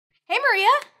Hey, Maria.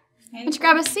 Hey. Why don't you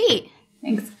grab a seat?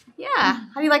 Thanks. Yeah.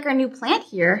 How do you like our new plant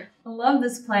here? I love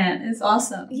this plant. It's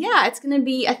awesome. Yeah, it's going to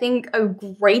be, I think, a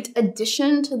great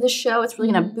addition to the show. It's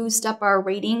really going to boost up our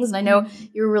ratings. And I know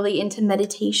you're really into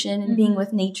meditation and being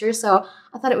with nature, so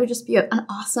I thought it would just be an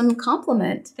awesome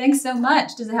compliment. Thanks so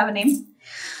much. Does it have a name?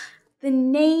 The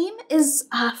name is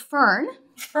Fern.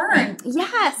 Fern.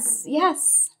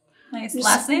 Yes. Nice.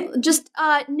 Last name?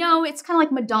 No, it's kind of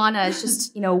like Madonna. It's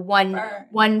just,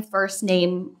 one first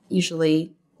name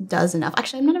usually does enough.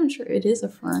 Actually, I'm not even sure it is a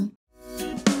fern.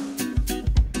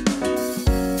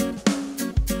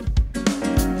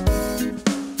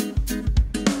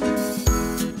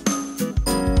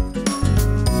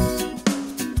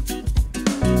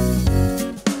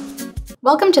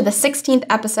 Welcome to the 16th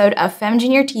episode of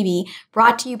FemGenior TV,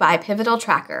 brought to you by Pivotal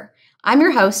Tracker. I'm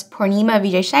your host, Poornima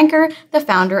Vijayashanker, the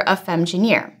founder of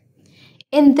FemGenior.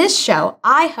 In this show,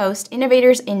 I host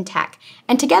innovators in tech,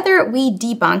 and together we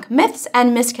debunk myths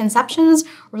and misconceptions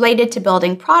related to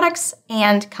building products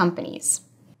and companies.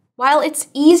 While it's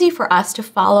easy for us to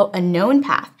follow a known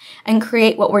path and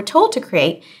create what we're told to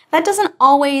create, that doesn't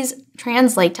always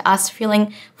translate to us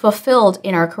feeling fulfilled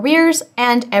in our careers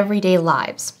and everyday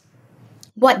lives.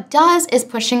 What does is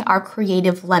pushing our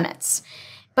creative limits,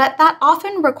 but that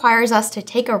often requires us to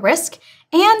take a risk,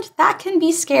 and that can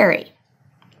be scary.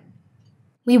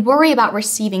 We worry about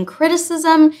receiving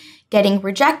criticism, getting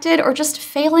rejected, or just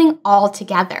failing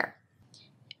altogether.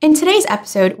 In today's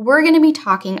episode, we're going to be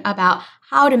talking about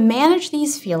how to manage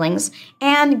these feelings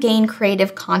and gain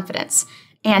creative confidence.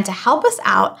 And to help us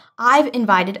out, I've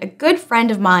invited a good friend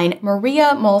of mine,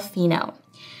 Maria Molfino.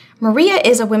 Maria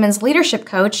is a women's leadership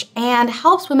coach and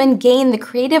helps women gain the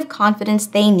creative confidence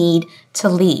they need to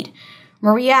lead.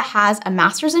 Maria has a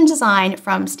master's in design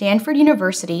from Stanford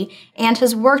University and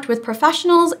has worked with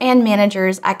professionals and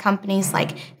managers at companies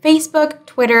like Facebook,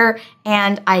 Twitter,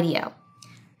 and IDEO.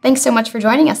 Thanks so much for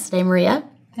joining us today, Maria.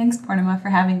 Thanks, Poornima, for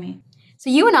having me. So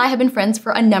you and I have been friends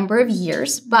for a number of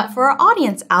years, but for our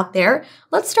audience out there,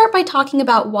 let's start by talking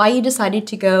about why you decided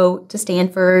to go to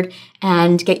Stanford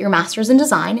and get your master's in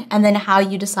design, and then how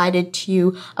you decided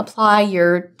to apply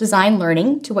your design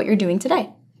learning to what you're doing today.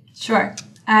 Sure.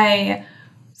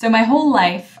 So my whole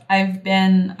life, I've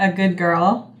been a good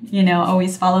girl,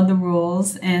 always followed the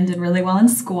rules and did really well in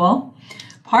school.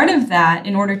 Part of that,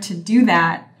 in order to do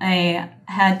that, I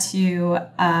had to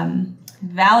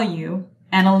value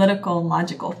analytical and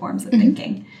logical forms of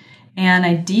thinking. And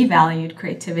I devalued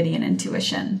creativity and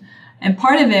intuition. And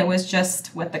part of it was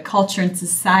just what the culture and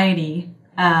society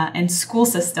and school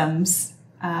systems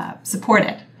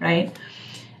supported, right?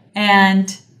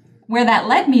 And where that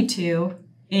led me to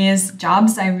is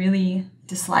jobs I really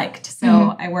disliked.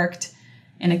 So I worked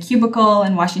in a cubicle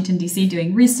in Washington, D.C.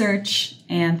 doing research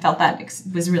and felt that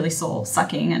was really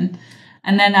soul-sucking.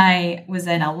 And then I was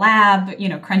in a lab,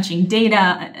 crunching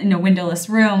data in a windowless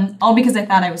room, all because I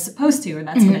thought I was supposed to, or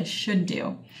that's what I should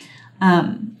do.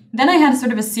 Then I had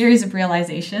sort of a series of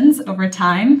realizations over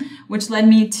time, which led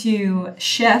me to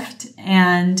shift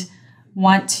and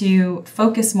want to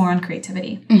focus more on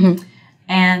creativity.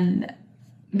 And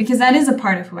because that is a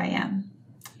part of who I am.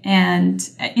 And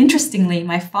interestingly,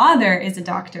 my father is a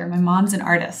doctor. My mom's an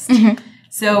artist.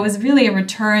 So it was really a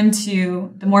return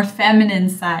to the more feminine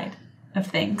side of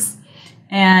things.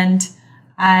 And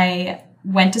I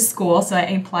went to school, so I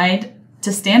applied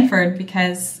to Stanford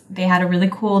because they had a really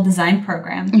cool design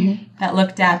program that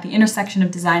looked at the intersection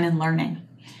of design and learning.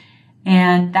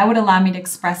 And that would allow me to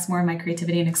express more of my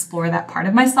creativity and explore that part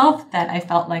of myself that I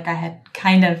felt like I had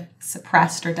kind of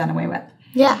suppressed or done away with.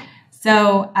 Yeah.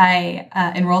 So I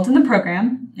enrolled in the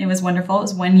program. It was wonderful. It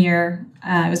was 1 year.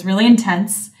 It was really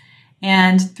intense.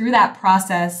 And through that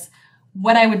process,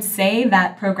 what I would say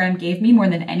that program gave me more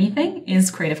than anything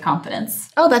is creative confidence.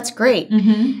 Oh, that's great.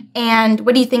 And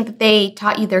what do you think that they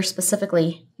taught you there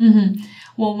specifically?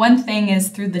 Well, one thing is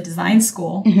through the design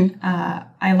school,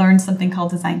 I learned something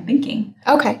called design thinking.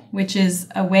 Okay. Which is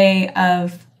a way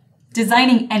of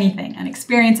designing anything, an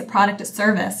experience, a product, a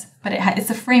service, but it's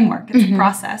a framework, it's a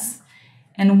process.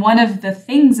 And one of the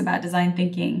things about design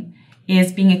thinking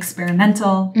is being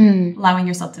experimental, allowing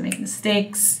yourself to make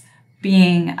mistakes,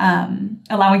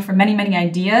 allowing for many, many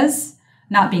ideas,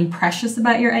 not being precious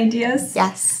about your ideas.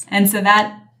 Yes. And so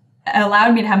that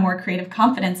allowed me to have more creative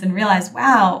confidence and realize,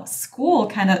 wow,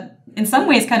 school in some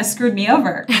ways screwed me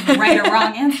over. Right or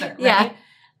wrong answer. Right? Yeah.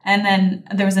 And then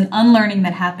there was an unlearning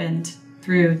that happened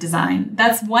through design.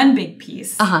 That's one big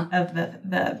piece of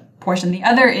the portion. The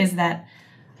other is that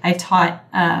I taught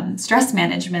stress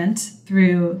management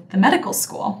through the medical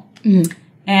school.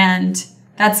 And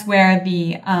that's where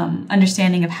the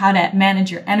understanding of how to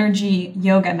manage your energy,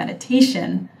 yoga,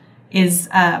 meditation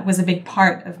was a big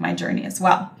part of my journey as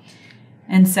well.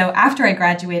 And so after I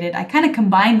graduated, I kind of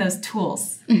combined those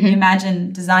tools. You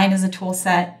imagine design as a tool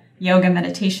set, yoga,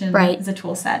 meditation as a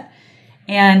tool set.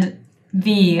 And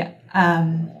the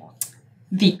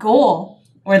goal,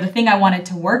 or the thing I wanted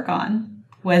to work on,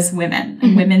 was women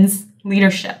and women's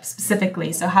leadership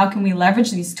specifically. So how can we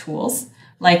leverage these tools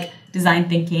like design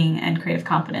thinking and creative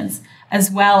competence,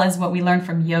 as well as what we learned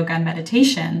from yoga and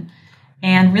meditation,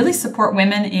 and really support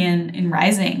women in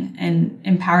rising and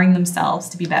empowering themselves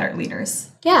to be better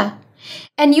leaders. Yeah.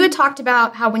 And you had talked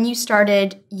about how when you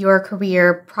started your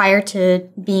career prior to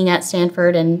being at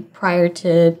Stanford and prior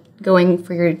to going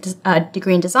for your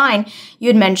degree in design, you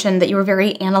had mentioned that you were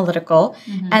very analytical.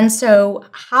 And so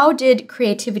how did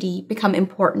creativity become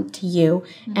important to you?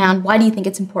 And why do you think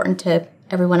it's important to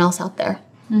everyone else out there?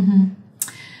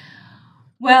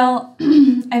 Well,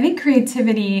 I think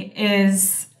creativity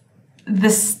is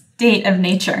the state of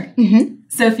nature.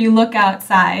 So if you look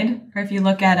outside, or if you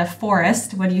look at a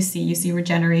forest, what do you see? You see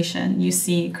regeneration. You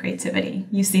see creativity.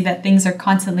 You see that things are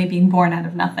constantly being born out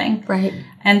of nothing. Right.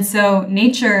 And so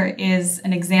nature is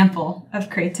an example of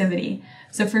creativity.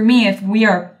 So for me,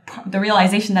 the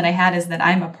realization that I had is that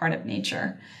I'm a part of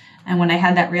nature. And when I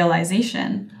had that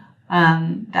realization,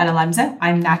 that allowed me to say,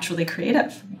 I'm naturally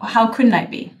creative. How couldn't I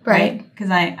be? Right?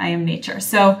 Because I am nature.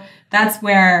 So that's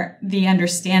where the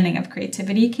understanding of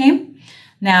creativity came.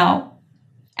 Now,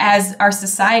 as our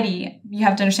society, you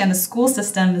have to understand the school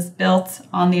system is built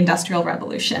on the Industrial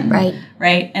Revolution.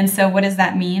 Right? And so what does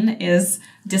that mean is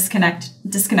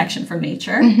disconnection from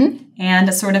nature and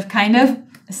a sort of kind of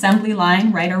assembly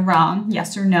line, right or wrong,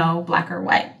 yes or no, black or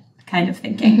white kind of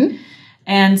thinking.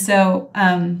 And so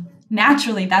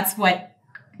naturally, that's what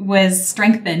was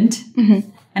strengthened.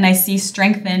 And I see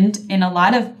strengthened in a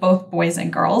lot of both boys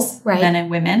and girls, men and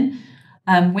women.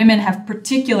 Women have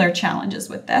particular challenges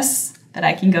with this that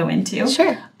I can go into.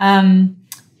 Sure. And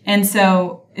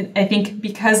so I think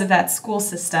because of that school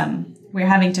system, we're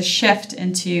having to shift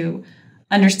into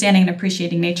understanding and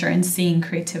appreciating nature and seeing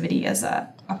creativity as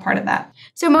a part of that.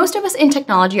 So most of us in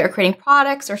technology are creating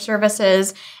products or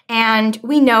services, and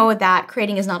we know that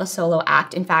creating is not a solo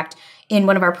act. In fact, in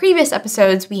one of our previous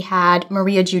episodes, we had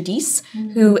Maria Judice,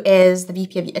 who is the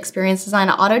VP of Experience Design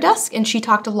at Autodesk, and she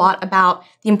talked a lot about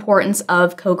the importance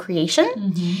of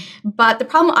co-creation. But the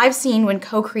problem I've seen when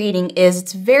co-creating is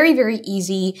it's very, very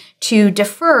easy to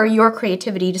defer your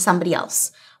creativity to somebody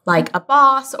else, like a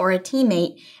boss or a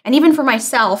teammate. And even for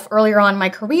myself, earlier on in my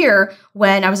career,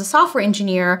 when I was a software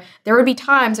engineer, there would be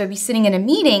times I would be sitting in a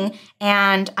meeting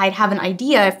and I'd have an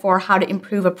idea for how to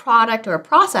improve a product or a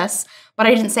process, but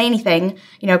I didn't say anything,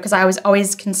 because I was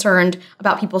always concerned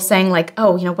about people saying like,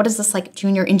 oh, what does this like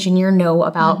junior engineer know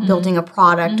about building a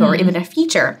product or even a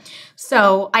feature?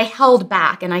 So I held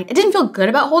back, and I didn't feel good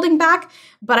about holding back,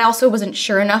 but I also wasn't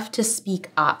sure enough to speak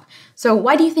up. So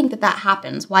why do you think that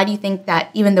happens? Why do you think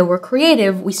that even though we're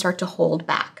creative, we start to hold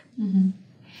back?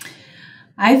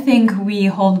 I think we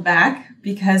hold back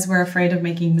because we're afraid of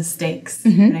making mistakes,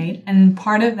 right? And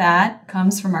part of that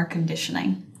comes from our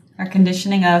conditioning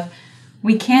of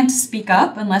we can't speak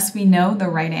up unless we know the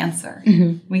right answer.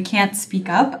 We can't speak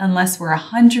up unless we're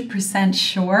 100%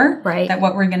 sure that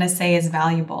what we're going to say is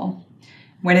valuable.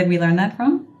 Where did we learn that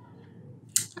from?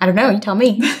 I don't know. You tell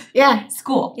me. Yeah.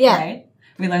 School. Yeah. Right?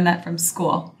 We learned that from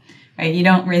school, right? You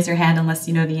don't raise your hand unless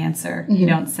you know the answer. You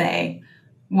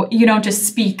don't just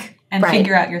speak and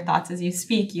figure out your thoughts as you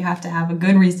speak. You have to have a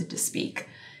good reason to speak.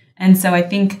 And so I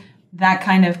think that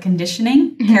kind of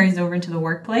conditioning carries over into the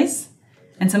workplace.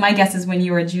 And so my guess is when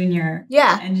you were a junior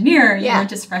engineer, you were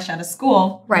just fresh out of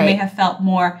school. You may have felt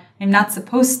more, I'm not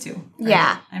supposed to.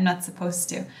 Right? I'm not supposed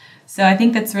to. So I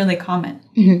think that's really common.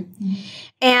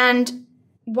 And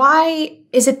why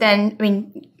is it then,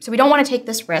 so we don't want to take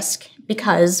this risk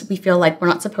because we feel like we're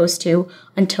not supposed to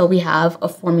until we have a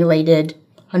formulated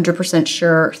 100%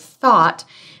 sure thought.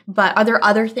 But are there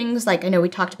other things, like I know we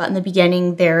talked about in the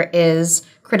beginning, there is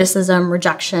criticism,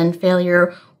 rejection,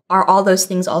 failure. Are all those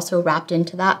things also wrapped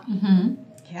into that?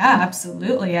 Yeah,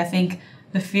 absolutely. I think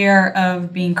the fear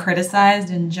of being criticized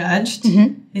and judged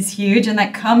is huge, and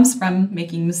that comes from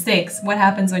making mistakes. What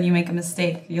happens when you make a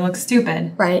mistake? You look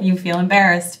stupid. Right. You feel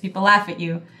embarrassed. People laugh at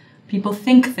you. People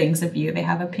think things of you. They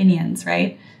have opinions,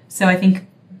 right? So I think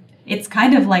it's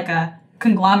kind of like a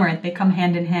conglomerate. They come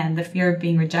hand in hand. The fear of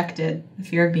being rejected, the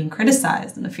fear of being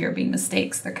criticized, and the fear of being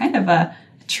mistakes. They're kind of a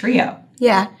trio.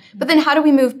 Yeah. But then how do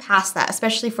we move past that,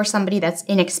 especially for somebody that's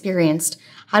inexperienced?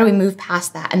 How do we move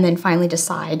past that and then finally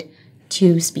decide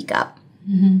to speak up?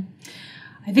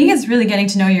 I think it's really getting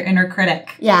to know your inner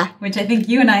critic. Yeah. Which I think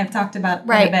you and I have talked about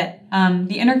quite a bit.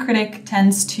 The inner critic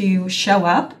tends to show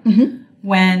up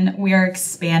when we are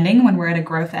expanding, when we're at a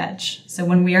growth edge. So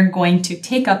when we are going to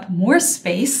take up more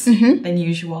space than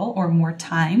usual or more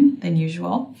time than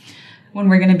usual, when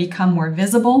we're going to become more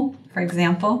visible, for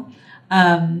example,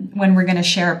 when we're going to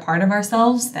share a part of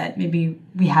ourselves that maybe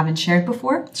we haven't shared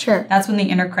before. Sure. That's when the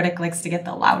inner critic likes to get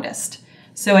the loudest.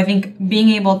 So I think being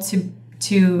able to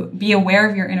be aware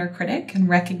of your inner critic and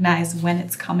recognize when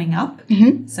it's coming up.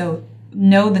 So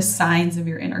know the signs of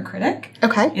your inner critic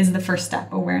is the first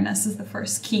step. Awareness is the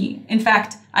first key. In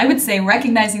fact, I would say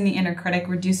recognizing the inner critic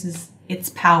reduces its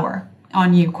power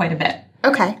on you quite a bit.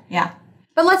 Okay. Yeah.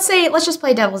 But let's just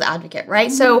play devil's advocate,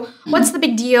 right? So what's the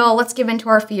big deal? Let's give in to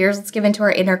our fears. Let's give in to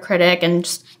our inner critic and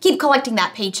just keep collecting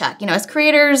that paycheck. You know, as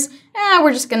creators,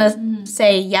 we're just going to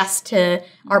say yes to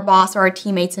our boss or our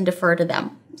teammates and defer to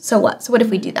them. So what? So what if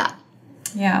we do that?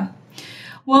 Yeah.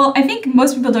 Well, I think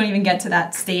most people don't even get to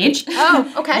that stage.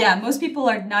 Oh, okay. Yeah, most people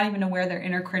are not even aware their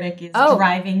inner critic is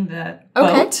driving the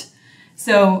boat.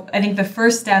 So I think the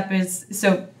first step is,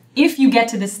 so if you get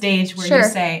to the stage where you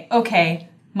say, okay,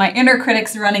 my inner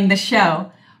critic's running the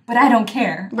show, but I don't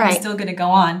care. I'm still going to go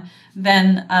on.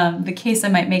 Then the case I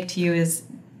might make to you is,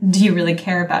 do you really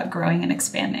care about growing and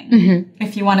expanding?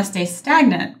 If you want to stay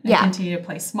stagnant and continue to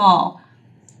play small,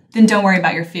 then don't worry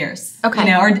about your fears. Okay. You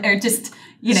know, or just,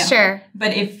 you know. Sure.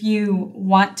 But if you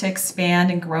want to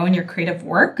expand and grow in your creative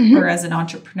work or as an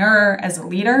entrepreneur, as a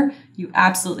leader, you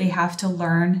absolutely have to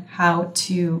learn how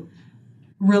to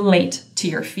relate to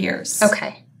your fears.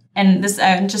 Okay. And this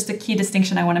just a key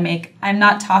distinction I want to make. I'm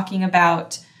not talking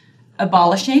about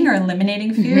abolishing or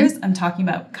eliminating fears. I'm talking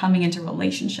about coming into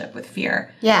relationship with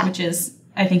fear, which is,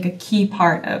 I think, a key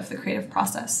part of the creative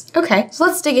process. Okay, so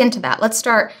let's dig into that. Let's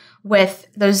start with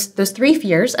those three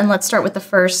fears, and let's start with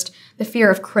the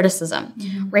fear of criticism,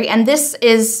 right? And this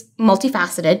is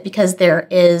multifaceted because there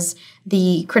is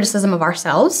the criticism of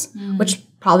ourselves, which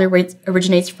probably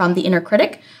originates from the inner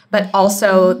critic, but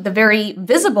also the very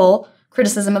visible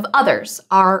criticism of others,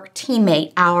 our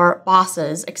teammate, our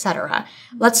bosses, etc.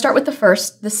 Let's start with the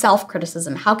first, the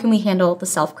self-criticism. How can we handle the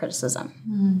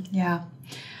self-criticism? Yeah.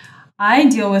 I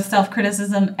deal with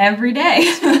self-criticism every day.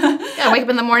 I wake up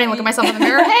in the morning, look at myself in the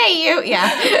mirror. Hey, you. Yeah.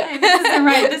 Hey,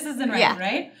 this isn't right,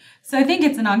 right? So I think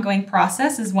it's an ongoing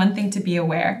process is one thing to be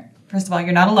aware. First of all,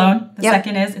 you're not alone. The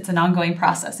second is it's an ongoing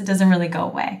process. It doesn't really go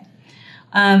away.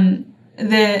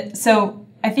 So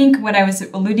I think what I was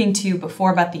alluding to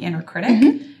before about the inner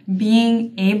critic,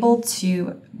 being able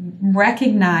to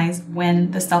recognize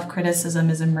when the self-criticism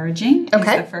is emerging is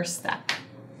the first step.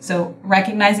 So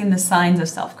recognizing the signs of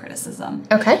self-criticism.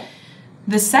 Okay.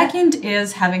 The second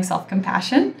is having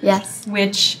self-compassion. Yes.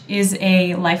 Which is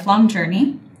a lifelong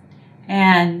journey.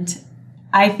 And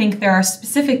I think there are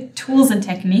specific tools and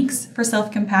techniques for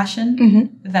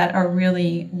self-compassion that are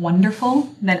really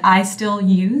wonderful that I still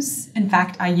use. In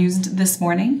fact, I used this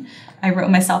morning. I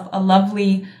wrote my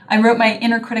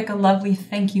inner critic a lovely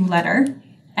thank you letter.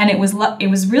 And it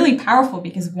was really powerful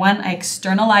because one, I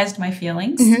externalized my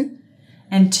feelings.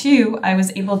 And two, I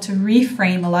was able to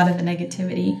reframe a lot of the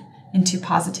negativity into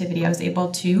positivity. I was able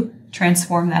to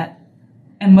transform that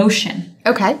emotion.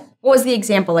 Okay. What was the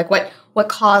example? Like what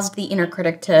caused the inner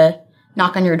critic to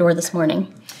knock on your door this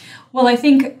morning? Well, I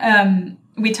think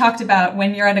we talked about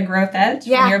when you're at a growth edge,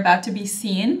 when you're about to be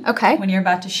seen, when you're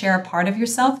about to share a part of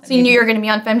yourself. So you knew you were going to be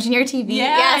on FemEngineer TV.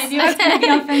 Yeah, yes. I knew I was going to be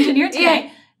on FemEngineer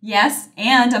today. Yes,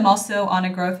 and I'm also on a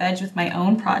growth edge with my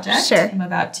own project. Sure. I'm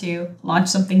about to launch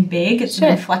something big. It's an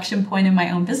inflection point in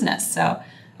my own business. So,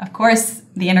 of course,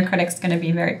 the inner critic's going to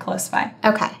be very close by.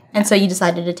 Okay. And so you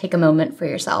decided to take a moment for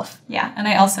yourself. Yeah, and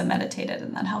I also meditated,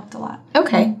 and that helped a lot.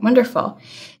 Okay, wonderful.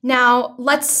 Now,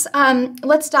 let's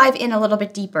dive in a little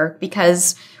bit deeper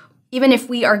because even if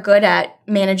we are good at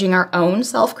managing our own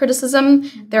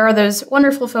self-criticism, there are those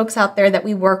wonderful folks out there that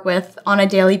we work with on a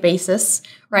daily basis,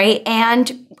 right?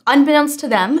 And unbeknownst to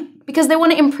them, because they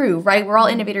want to improve, right? We're all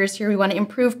innovators here. We want to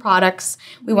improve products.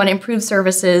 We want to improve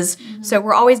services. So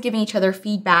we're always giving each other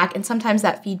feedback, and sometimes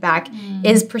that feedback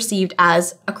is perceived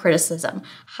as a criticism.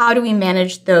 How do we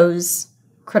manage those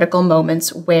critical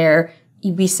moments where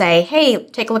we say, hey,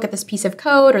 take a look at this piece of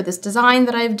code or this design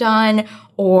that I've done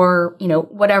or,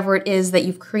 whatever it is that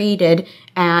you've created,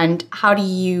 and how do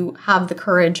you have the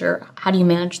courage or how do you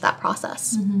manage that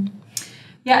process?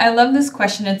 Yeah, I love this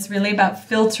question. It's really about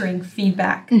filtering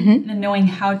feedback and knowing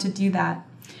how to do that.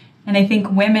 And I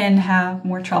think women have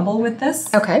more trouble with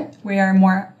this. Okay. We are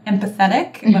more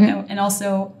empathetic and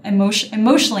also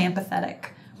emotionally empathetic.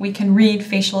 We can read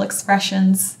facial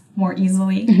expressions more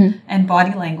easily and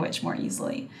body language more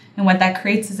easily. And what that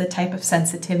creates is a type of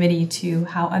sensitivity to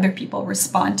how other people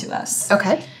respond to us.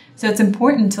 Okay. So it's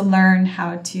important to learn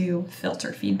how to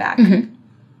filter feedback.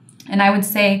 And I would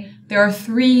say there are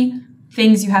 3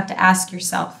 things you have to ask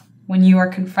yourself when you are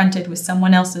confronted with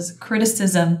someone else's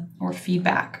criticism or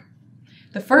feedback.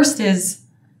 The first is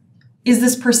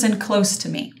this person close to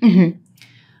me?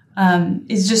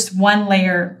 Is just one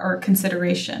layer or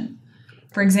consideration.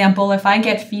 For example, if I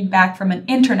get feedback from an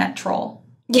internet troll.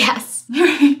 Yes.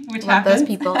 Which Love happens. those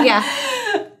people. Yeah.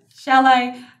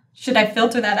 Should I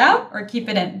filter that out or keep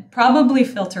it in? Probably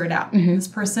filter it out. This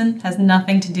person has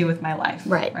nothing to do with my life.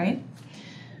 Right?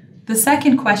 The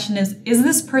second question is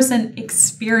this person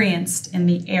experienced in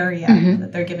the area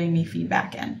that they're giving me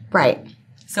feedback in? Right.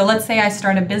 So let's say I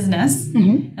start a business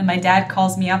and my dad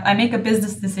calls me up. I make a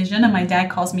business decision and my dad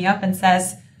calls me up and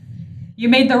says, you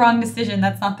made the wrong decision.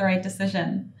 That's not the right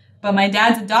decision. But my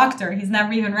dad's a doctor. He's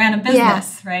never even ran a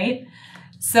business, right?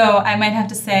 So I might have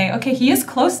to say, okay, he is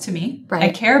close to me. Right. I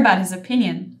care about his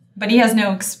opinion, but he has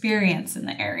no experience in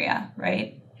the area,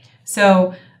 right?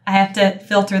 So I have to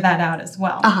filter that out as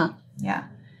well. Yeah.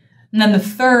 And then the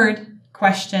third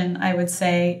question I would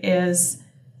say is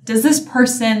this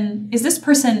person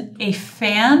a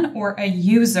fan or a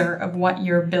user of what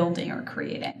you're building or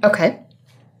creating? Okay.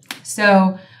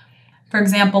 So, for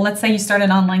example, let's say you start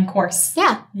an online course.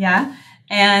 Yeah.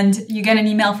 And you get an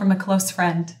email from a close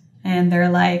friend and they're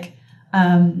like,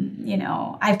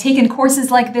 I've taken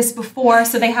courses like this before.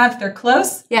 So they're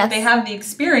close. Yes. They have the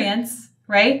experience,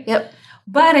 right? Yep.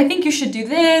 But I think you should do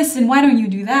this. And why don't you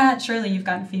do that? Surely you've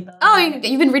gotten feedback. Oh,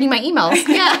 you've been reading my emails.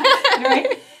 Yeah.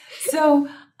 Right? So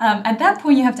at that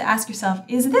point, you have to ask yourself,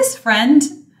 is this friend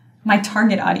my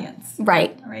target audience?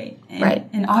 Right.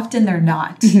 And often they're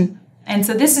not. And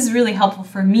so this is really helpful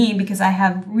for me because I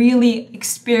have really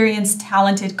experienced,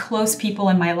 talented, close people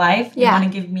in my life who want to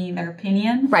give me their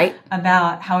opinion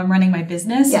about how I'm running my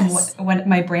business and what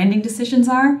my branding decisions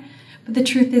are. But the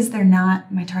truth is they're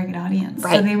not my target audience.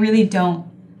 So they really don't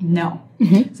know.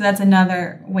 So that's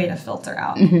another way to filter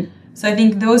out. So I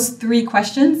think those 3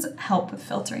 questions help with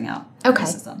filtering out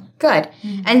criticism. Good.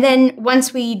 And then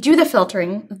once we do the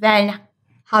filtering, then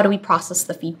how do we process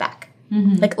the feedback?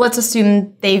 Like, let's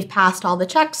assume they've passed all the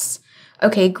checks.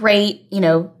 Okay, great.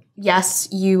 Yes,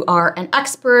 you are an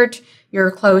expert.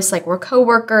 You're close, like we're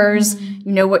coworkers.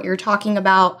 You know what you're talking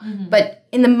about. But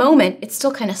in the moment, it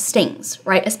still kind of stings,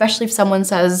 right? Especially if someone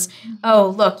says,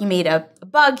 oh, look, you made a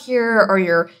bug here, or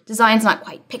your design's not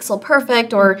quite pixel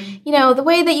perfect, or, the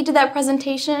way that you did that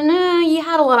presentation, you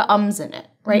had a lot of ums in it,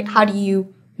 right? How do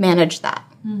you manage that?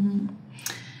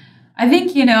 I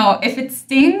think, if it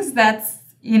stings, that's,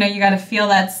 you got to feel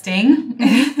that sting.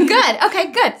 Good.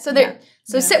 Okay, good.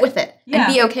 So sit with it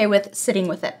and be okay with sitting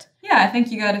with it. Yeah, I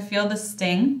think you got to feel the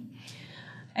sting.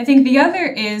 I think the other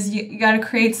is you got to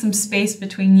create some space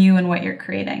between you and what you're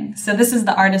creating. So this is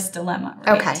the artist's dilemma,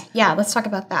 right? Okay. Yeah, let's talk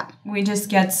about that. We just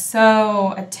get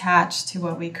so attached to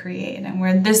what we create,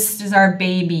 and this is our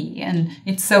baby and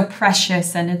it's so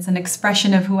precious and it's an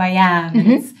expression of who I am.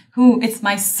 And it's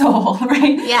my soul,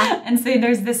 right? Yeah. And so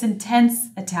there's this intense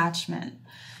attachment.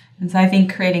 And so I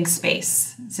think creating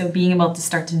space, so being able to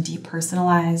start to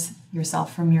depersonalize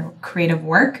yourself from your creative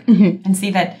work and see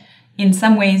that in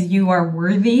some ways you are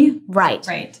worthy. Right.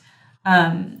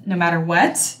 No matter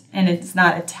what, and it's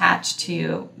not attached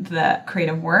to the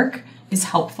creative work is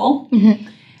helpful.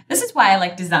 This is why I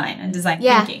like design and design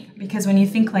thinking, because when you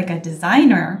think like a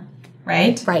designer,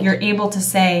 right, you're able to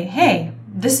say, hey,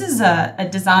 this is a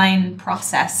design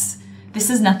process. This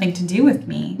has nothing to do with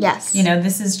me. Yes.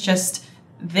 This is just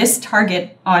this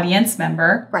target audience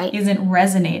member isn't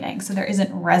resonating. So there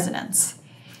isn't resonance.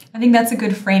 I think that's a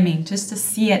good framing, just to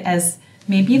see it as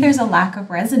maybe there's a lack of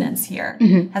resonance here.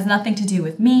 Has nothing to do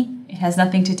with me. It has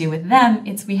nothing to do with them.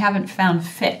 We haven't found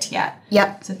fit yet.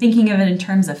 Yep. So thinking of it in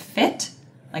terms of fit,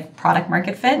 like product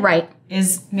market fit,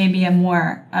 is maybe a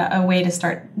way to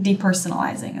start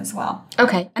depersonalizing as well.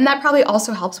 Okay. And that probably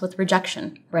also helps with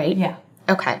rejection, right? Yeah.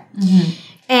 Okay.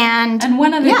 And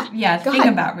one other thing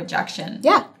about rejection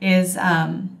is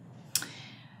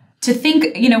to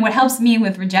think, what helps me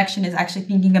with rejection is actually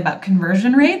thinking about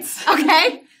conversion rates.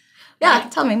 Okay. Yeah,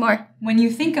 tell me more. When you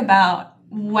think about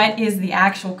what is the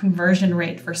actual conversion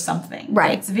rate for something,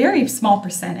 it's a very small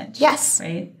percentage. Yes.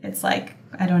 Right? It's like,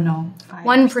 I don't know,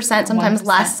 1%, sometimes 1%.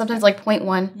 Less, sometimes like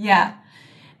 0.1. Yeah.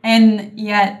 And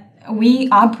yet we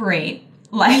operate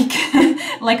like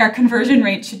our conversion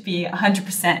rate should be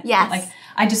 100%. Yes. Like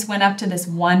I just went up to this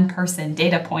one person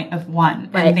data point of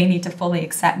 1 and they need to fully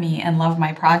accept me and love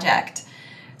my project.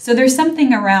 So there's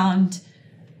something around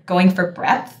going for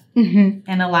breadth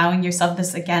and allowing yourself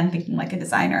this, again, thinking like a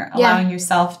designer, allowing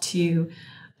yourself to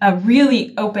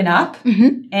really open up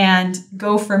and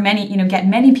go for many, get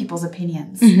many people's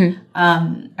opinions,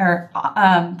 or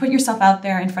put yourself out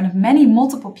there in front of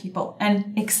multiple people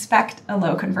and expect a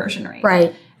low conversion rate.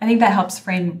 Right. I think that helps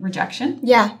frame rejection.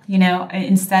 Yeah.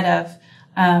 Instead of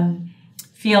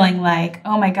feeling like,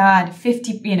 oh my God,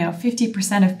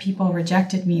 50% of people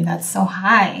rejected me. That's so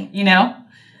high,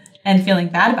 and feeling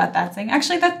bad about that, saying,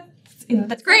 actually,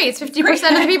 that's great. It's 50%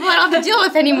 of the people I don't have to deal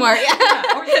with anymore. Yeah.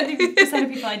 Or 50% of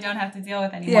people I don't have to deal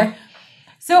with anymore. Yeah.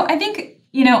 So I think,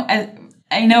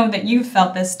 I know that you've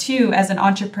felt this too as an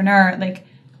entrepreneur, like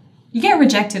you get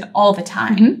rejected all the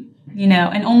time,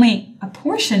 and only a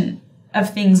portion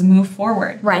of things move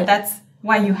forward. Right. But that's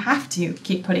why you have to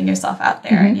keep putting yourself out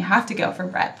there and you have to go for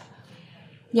breadth.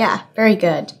 Yeah, very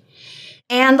good.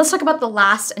 And let's talk about the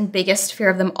last and biggest fear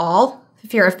of them all, the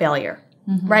fear of failure.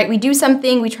 Right? We do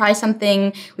something, we try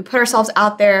something, we put ourselves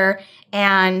out there,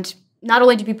 and not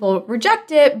only do people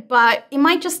reject it, but it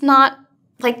might just not,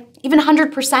 like, even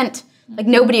 100%, like,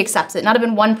 nobody accepts it, not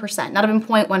even 1%, not even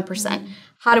 0.1%.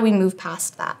 How do we move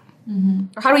past that?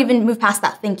 Or how do we even move past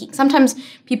that thinking? Sometimes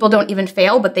people don't even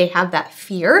fail, but they have that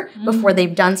fear before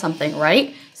they've done something,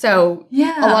 right? So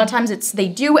a lot of times it's they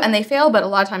do and they fail, but a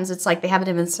lot of times it's like they haven't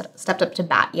even stepped up to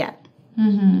bat yet.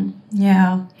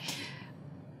 Yeah.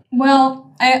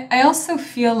 Well, I also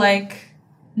feel like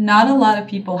not a lot of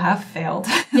people have failed.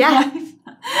 Yeah.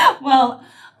 Well,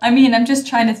 I mean, I'm just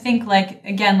trying to think, like,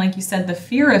 again, like you said, the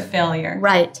fear of failure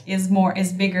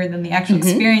is bigger than the actual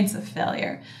experience of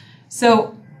failure.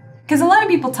 So, because a lot of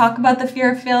people talk about the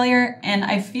fear of failure, and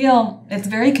I feel it's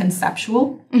very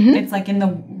conceptual. It's like in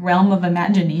the realm of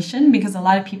imagination, because a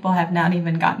lot of people have not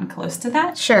even gotten close to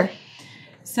that. Sure.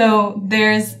 So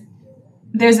there's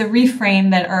a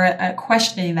reframe or a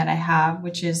questioning that I have,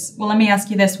 which is, well, let me ask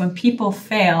you this. When people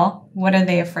fail, what are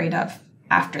they afraid of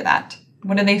after that?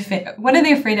 What are they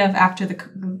afraid of after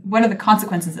what are the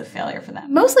consequences of failure for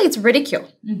them? Mostly it's ridicule,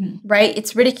 right?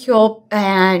 It's ridicule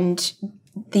and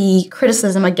the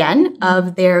criticism, again,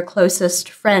 of their closest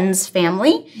friends,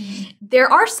 family. There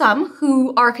are some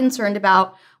who are concerned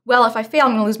about, well, if I fail,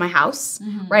 I'm going to lose my house,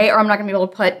 right? Or I'm not going to be able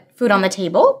to put food on the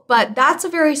table. But that's a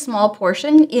very small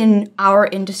portion in our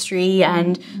industry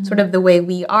and sort of the way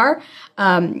we are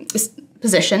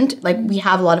positioned. Like, we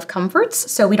have a lot of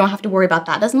comforts, so we don't have to worry about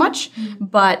that as much.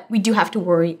 But we do have to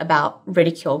worry about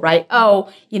ridicule, right?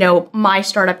 Oh, my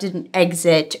startup didn't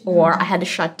exit, or I had to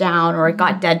shut down, or it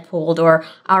got deadpooled, or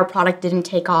our product didn't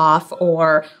take off,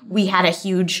 or we had a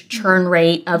huge churn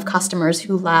rate of customers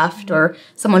who left, or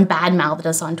someone badmouthed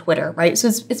us on Twitter, right? So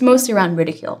it's mostly around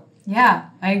ridicule. Yeah,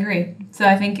 I agree. So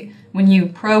I think when you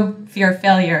probe fear of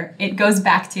failure, it goes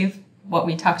back to what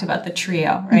we talked about, the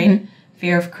trio, right?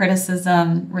 Fear of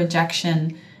criticism,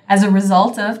 rejection, as a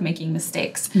result of making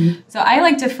mistakes. So I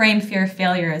like to frame fear of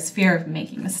failure as fear of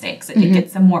making mistakes. I think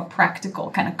it's a more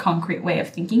practical, kind of concrete way of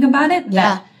thinking about it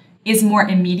that is more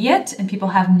immediate and people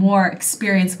have more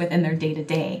experience with in their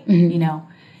day-to-day,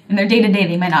 In their day-to-day,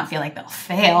 they might not feel like they'll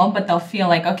fail, but they'll feel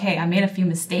like, okay, I made a few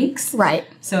mistakes. Right.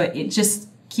 So it just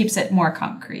keeps it more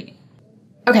concrete.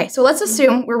 Okay, so let's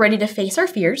assume we're ready to face our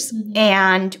fears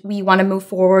and we want to move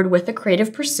forward with a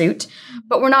creative pursuit,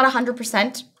 but we're not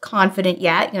 100% confident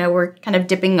yet. We're kind of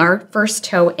dipping our first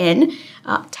toe in.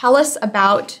 Tell us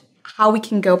about how we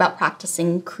can go about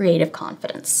practicing creative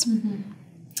confidence.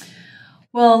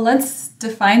 Well, let's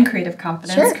define creative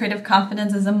confidence. Sure. Creative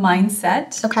confidence is a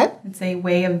mindset. Okay. It's a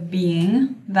way of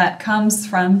being that comes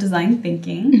from design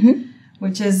thinking,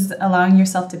 which is allowing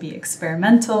yourself to be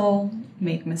experimental,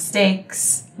 make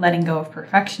mistakes, letting go of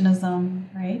perfectionism,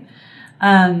 right?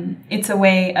 It's a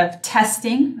way of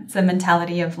testing. It's a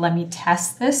mentality of, let me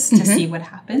test this to see what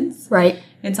happens. Right.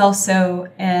 It's also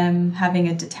having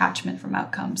a detachment from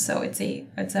outcomes. So it's a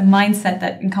mindset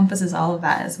that encompasses all of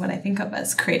that, is what I think of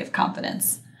as creative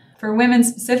confidence. For women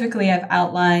specifically, I've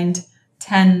outlined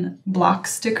 10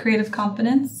 blocks to creative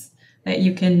confidence that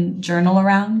you can journal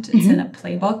around. It's in a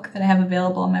playbook that I have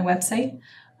available on my website.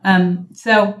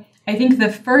 So I think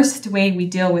the first way we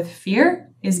deal with fear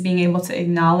is being able to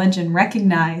acknowledge and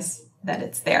recognize that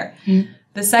it's there.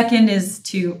 The second is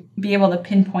to be able to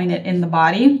pinpoint it in the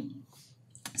body.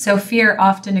 So fear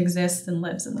often exists and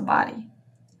lives in the body.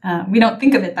 We don't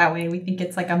think of it that way. We think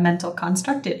it's like a mental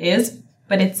construct. It is,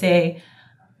 but it's a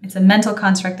mental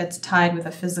construct that's tied with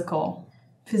a physical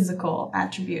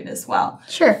attribute as well.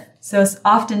 Sure. So it's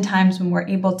oftentimes when we're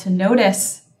able to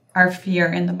notice our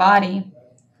fear in the body,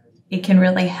 it can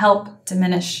really help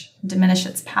diminish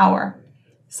its power.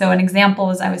 So an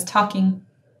example is I was talking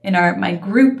in my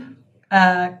group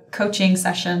a coaching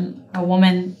session, a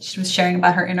woman, she was sharing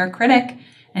about her inner critic.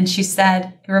 And she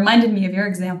said, it reminded me of your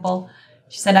example.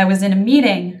 She said, I was in a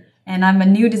meeting and I'm a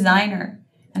new designer.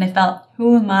 And I felt,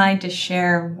 who am I to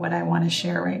share what I want to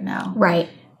share right now? Right.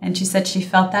 And she said she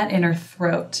felt that in her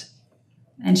throat.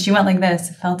 And she went like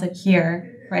this, felt it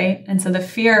here, right? And so the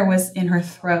fear was in her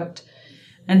throat.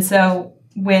 And so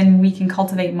when we can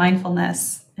cultivate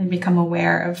mindfulness and become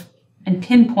aware of and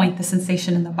pinpoint the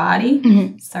sensation in the body,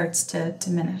 it starts to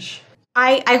diminish.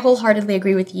 I wholeheartedly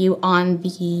agree with you on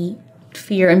the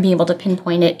fear and being able to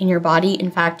pinpoint it in your body. In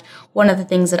fact, one of the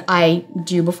things that I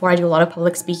do before I do a lot of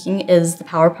public speaking is the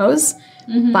power pose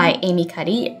by Amy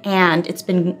Cuddy, and it's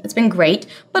been great.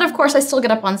 But of course, I still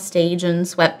get up on stage and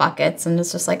sweat buckets, and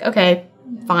it's just like, okay,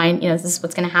 fine, this is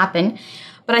what's going to happen.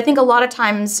 But I think a lot of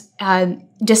times,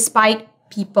 despite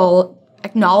people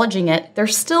acknowledging it,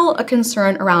 there's still a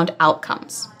concern around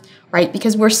outcomes, right?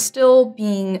 Because we're still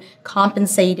being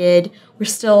compensated, we're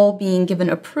still being given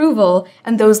approval,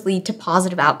 and those lead to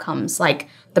positive outcomes like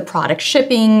the product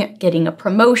shipping, getting a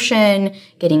promotion,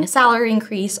 getting a salary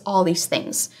increase, all these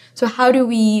things. So how do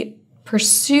we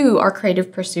pursue our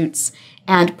creative pursuits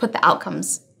and put the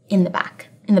outcomes in the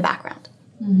background?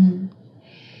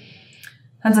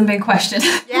 That's a big question.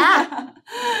 Yeah.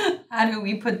 How do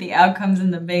we put the outcomes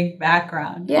in the big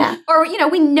background? Yeah. Or,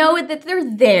 we know that they're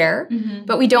there,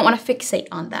 but we don't want to fixate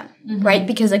on them, right?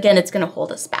 Because, again, it's going to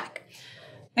hold us back.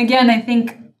 Again, I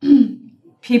think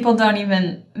people don't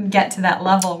even get to that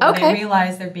level where they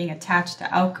realize they're being attached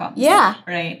to outcomes. Yeah.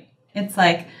 Right? It's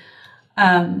like,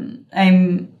 I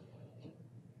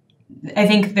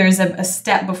think there's a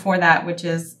step before that, which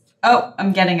is,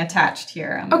 I'm getting attached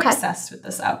here. I'm obsessed with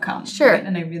this outcome. Sure. Right?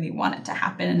 And I really want it to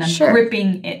happen. And I'm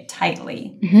gripping it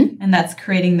tightly. And that's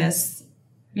creating this,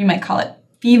 you might call it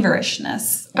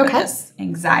feverishness, or this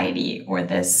anxiety, or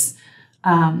this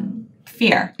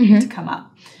fear to come up.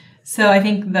 So I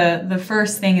think the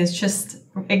first thing is just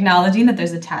acknowledging that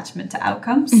there's attachment to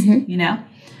outcomes,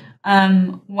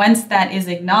 Once that is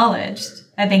acknowledged,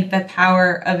 I think the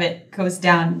power of it goes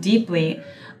down deeply.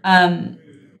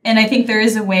 And I think there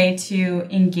is a way to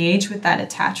engage with that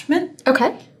attachment.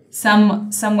 Okay.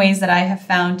 Some ways that I have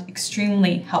found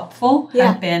extremely helpful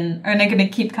have been, and I'm going to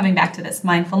keep coming back to this,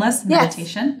 mindfulness,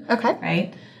 meditation. Okay.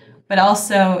 Right? But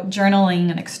also journaling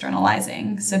and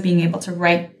externalizing. So being able to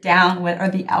write down what are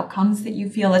the outcomes that you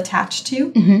feel attached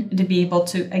to, and to be able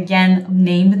to, again,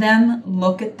 name them,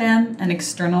 look at them, and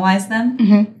externalize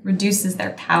them, reduces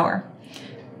their power.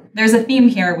 There's a theme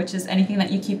here, which is anything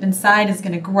that you keep inside is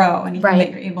going to grow. Anything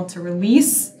that you're able to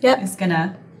release is going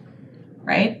to,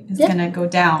 going to go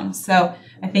down. So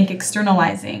I think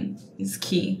externalizing is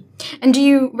key. And do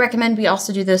you recommend we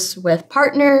also do this with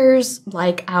partners,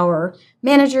 like our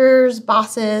managers,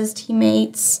 bosses,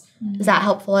 teammates? Is that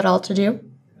helpful at all to do?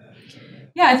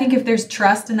 Yeah, I think if there's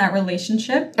trust in that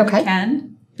relationship, you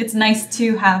can. It's nice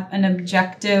to have an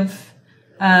objective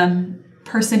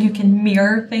person who can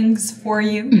mirror things for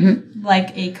you,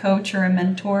 like a coach or a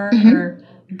mentor or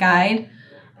a guide.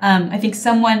 I think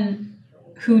someone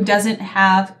who doesn't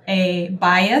have a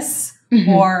bias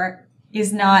or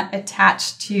is not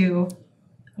attached to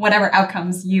whatever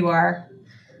outcomes you are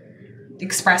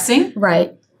expressing.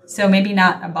 Right. So maybe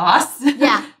not a boss.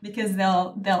 Yeah. Because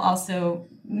they'll also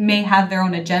may have their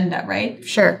own agenda, right?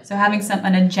 Sure. So having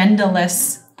an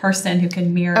agendaless person who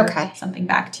can mirror something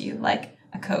back to you, like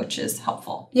a coach, is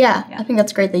helpful. Yeah, I think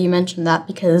that's great that you mentioned that,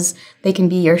 because they can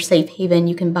be your safe haven.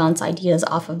 You can bounce ideas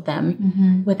off of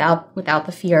them without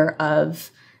the fear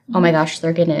of, oh my gosh,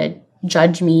 they're going to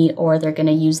judge me, or they're going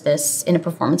to use this in a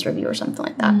performance review or something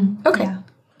like that.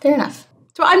 Fair enough.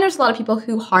 So I've noticed a lot of people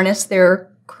who harness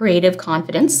their creative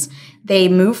confidence. They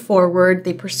move forward,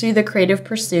 they pursue the creative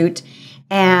pursuit,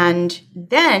 and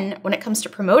then when it comes to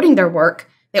promoting their work,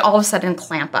 they all of a sudden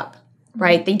clamp up,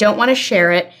 right? They don't want to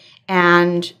share it,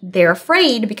 and they're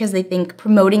afraid because they think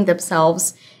promoting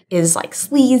themselves is like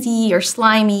sleazy or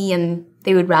slimy, and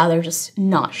they would rather just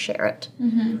not share it.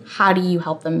 How do you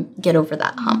help them get over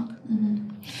that hump?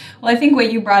 Well, I think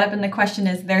what you brought up in the question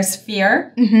is there's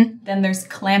fear, then there's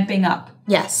clamping up.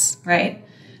 Yes. Right?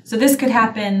 So this could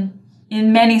happen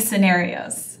in many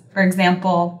scenarios. For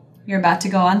example, you're about to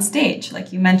go on stage,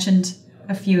 like you mentioned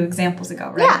a few examples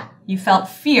ago, right? Yeah. You felt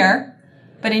fear,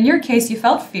 but in your case, you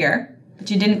felt fear,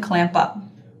 but you didn't clamp up.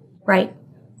 Right.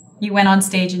 You went on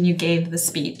stage and you gave the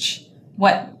speech.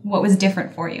 What was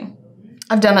different for you?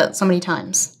 I've done it so many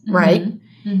times, right?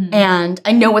 And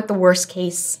I know what the worst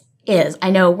case is. I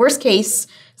know worst case,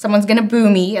 someone's going to boo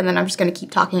me, and then I'm just going to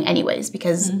keep talking anyways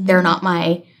because they're not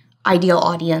my ideal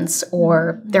audience,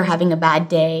 or they're having a bad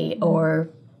day, or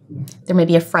there may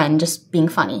be a friend just being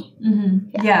funny.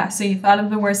 Yeah. So you thought of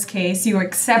the worst case. You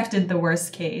accepted the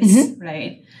worst case,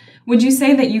 right? Would you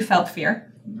say that you felt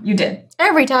fear? You did.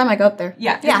 Every time I go up there.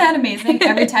 Yeah. Isn't that amazing?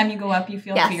 Every time you go up, you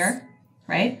feel fear,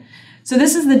 right? So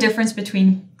this is the difference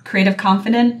between creative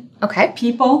confident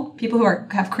people who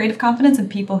have creative confidence and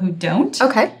people who don't.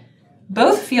 Okay.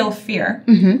 Both feel fear,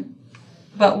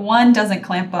 but one doesn't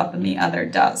clamp up and the other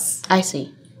does. I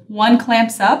see. One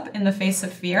clamps up in the face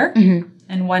of fear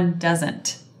and one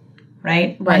doesn't,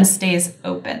 right? One stays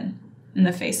open in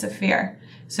the face of fear.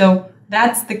 So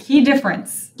that's the key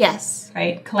difference. Yes.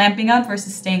 Right? Clamping up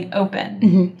versus staying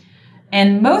open.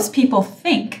 And most people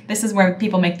think, this is where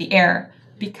people make the error,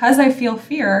 because I feel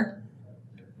fear,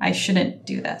 I shouldn't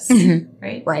do this,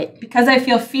 right? Right. Because I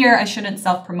feel fear, I shouldn't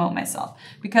self-promote myself.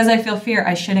 Because I feel fear,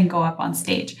 I shouldn't go up on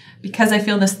stage. Because I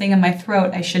feel this thing in my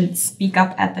throat, I shouldn't speak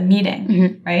up at the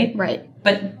meeting, right? Right.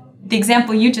 But the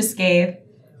example you just gave,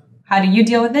 how do you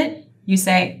deal with it? You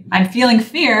say, I'm feeling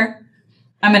fear,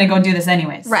 I'm going to go do this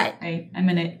anyways. Right. I'm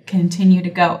going to continue to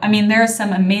go. I mean, there are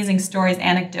some amazing stories,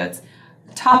 anecdotes.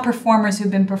 Top performers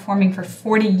who've been performing for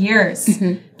 40 years,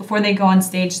 before they go on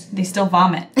stage, they still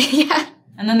vomit. Yeah.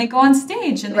 And then they go on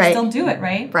stage and they still do it,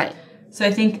 right? Right. So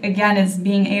I think, again, is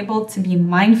being able to be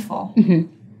mindful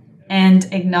and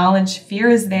acknowledge fear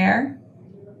is there.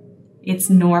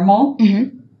 It's normal.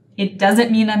 It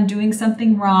doesn't mean I'm doing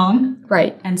something wrong.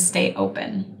 Right. And stay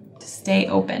open. Stay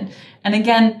open. And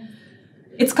again,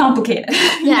 it's complicated.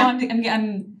 Yeah.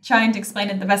 I'm trying to explain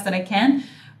it the best that I can.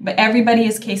 But everybody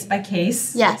is case by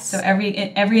case. Yes. So every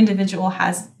individual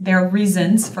has their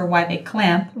reasons for why they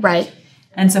clamp. Right.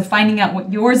 And so finding out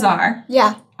what yours are.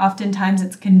 Yeah. Oftentimes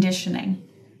it's conditioning.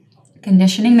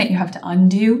 Conditioning that you have to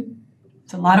undo.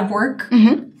 It's a lot of work.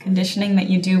 Conditioning that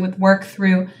you do with work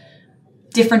through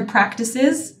different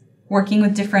practices, working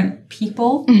with different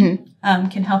people,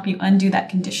 can help you undo that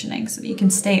conditioning so that you can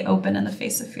stay open in the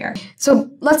face of fear.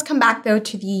 So let's come back, though,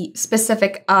 to the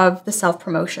specific of the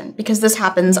self-promotion, because this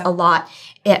happens a lot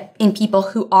in people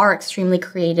who are extremely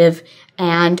creative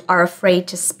and are afraid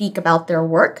to speak about their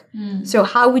work. So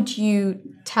how would you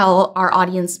tell our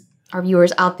audience, our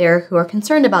viewers out there who are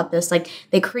concerned about this, like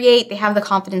they create, they have the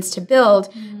confidence to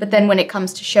build, but then when it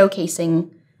comes to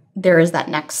showcasing, there is that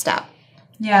next step?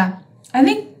 Yeah, I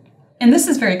think, and this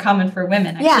is very common for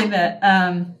women, actually,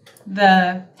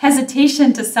 the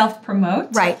hesitation to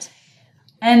self-promote. Right.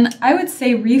 And I would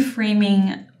say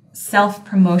reframing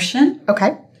self-promotion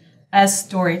as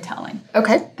storytelling.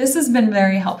 Okay. This has been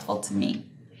very helpful to me.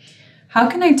 How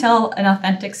can I tell an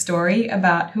authentic story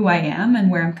about who I am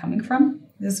and where I'm coming from?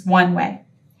 This is one way.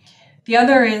 The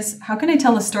other is, how can I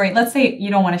tell a story? Let's say you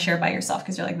don't want to share about yourself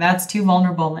because you're like, that's too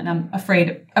vulnerable and I'm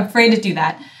afraid to do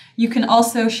that. You can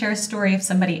also share a story of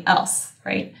somebody else,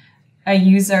 right? A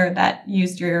user that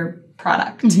used your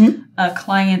product, a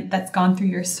client that's gone through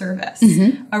your service,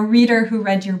 a reader who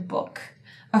read your book,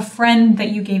 a friend that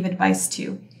you gave advice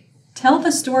to. Tell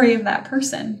the story of that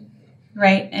person,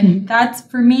 right? And that's,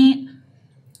 for me,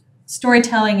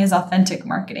 storytelling is authentic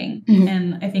marketing.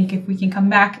 And I think if we can come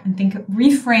back and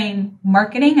reframe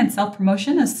marketing and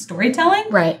self-promotion as storytelling,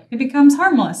 it becomes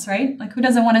harmless, right? Like, who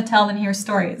doesn't want to tell and hear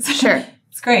stories? Sure.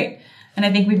 It's great. And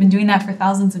I think we've been doing that for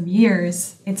thousands of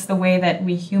years. It's the way that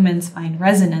we humans find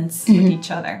resonance with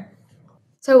each other.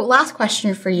 So last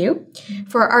question for you.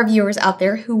 For our viewers out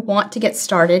there who want to get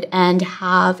started and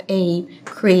have a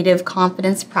creative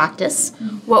confidence practice,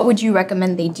 what would you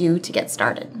recommend they do to get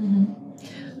started?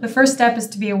 The first step is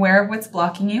to be aware of what's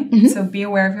blocking you. So be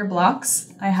aware of your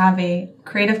blocks. I have a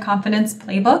creative confidence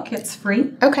playbook. It's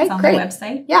free. Okay, it's on great. the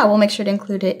website. Yeah, we'll make sure to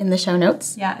include it in the show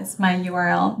notes. Yeah, it's my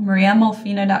URL,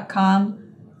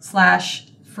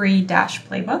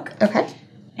 mariamolfino.com/free-playbook. Okay.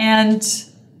 And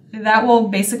that will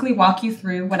basically walk you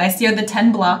through what I see are the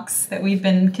 10 blocks that we've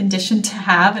been conditioned to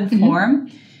have and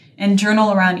form, and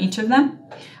journal around each of them.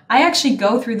 I actually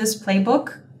go through this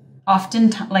playbook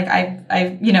often, like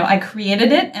I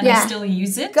created it and I still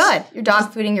use it. Good. You're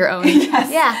dog fooding your own.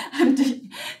 Yes. Yeah. I'm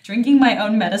drinking my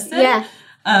own medicine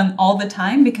all the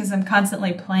time because I'm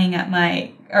constantly playing at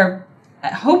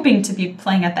hoping to be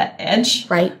playing at that edge.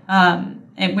 Right.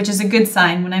 Which is a good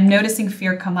sign. When I'm noticing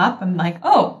fear come up, I'm like,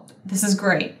 oh, this is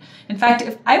great. In fact,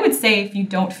 I would say if you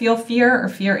don't feel fear or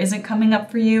fear isn't coming up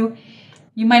for you,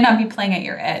 you might not be playing at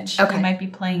your edge. Okay. You might be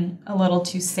playing a little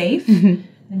too safe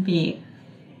and be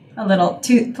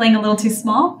playing a little too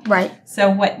small. Right.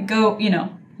 So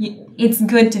it's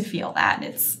good to feel that.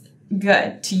 It's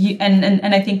good to you.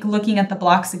 And I think looking at the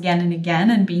blocks again and again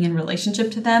and being in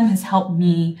relationship to them has helped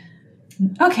me,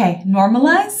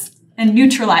 normalize and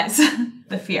neutralize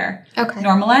the fear. Okay.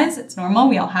 Normalize, it's normal.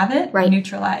 We all have it. Right.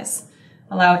 Neutralize.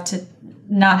 allow it to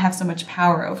not have so much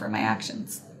power over my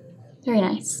actions. Very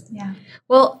nice. Yeah.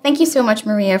 Well, thank you so much,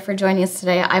 Maria, for joining us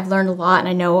today. I've learned a lot, and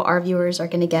I know our viewers are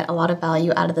going to get a lot of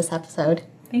value out of this episode.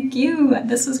 Thank you.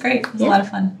 This was great. It was a lot of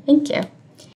fun. Thank you.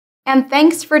 And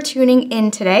thanks for tuning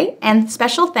in today. And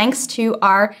special thanks to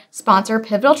our sponsor,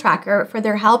 Pivotal Tracker, for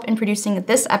their help in producing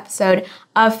this episode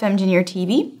of FemGenier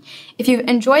TV. If you've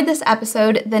enjoyed this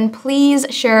episode, then please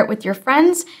share it with your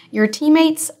friends, your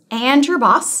teammates, and your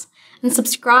boss. And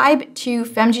subscribe to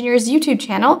FemGenier's YouTube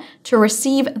channel to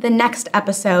receive the next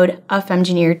episode of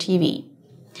FemGenier TV.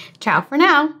 Ciao for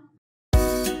now.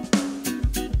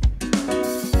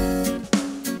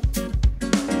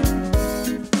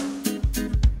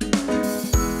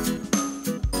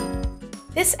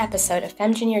 This episode of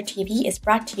FemGenier TV is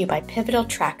brought to you by Pivotal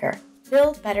Tracker.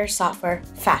 Build better software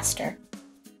faster.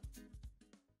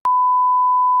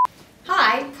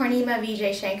 Hi, Poornima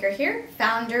Vijayashanker here,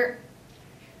 founder.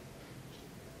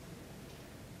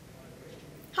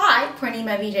 Hi,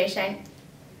 Poornima Vijayashanker.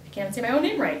 I can't say my own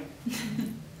name right.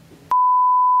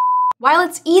 While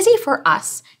it's easy for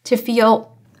us to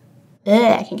feel,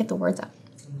 I can't get the words out.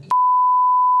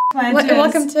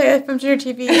 Welcome to FemGenier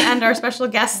TV and our special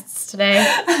guests today.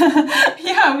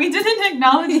 Yeah, we didn't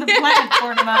acknowledge the plant,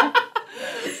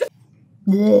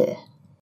 Poornima.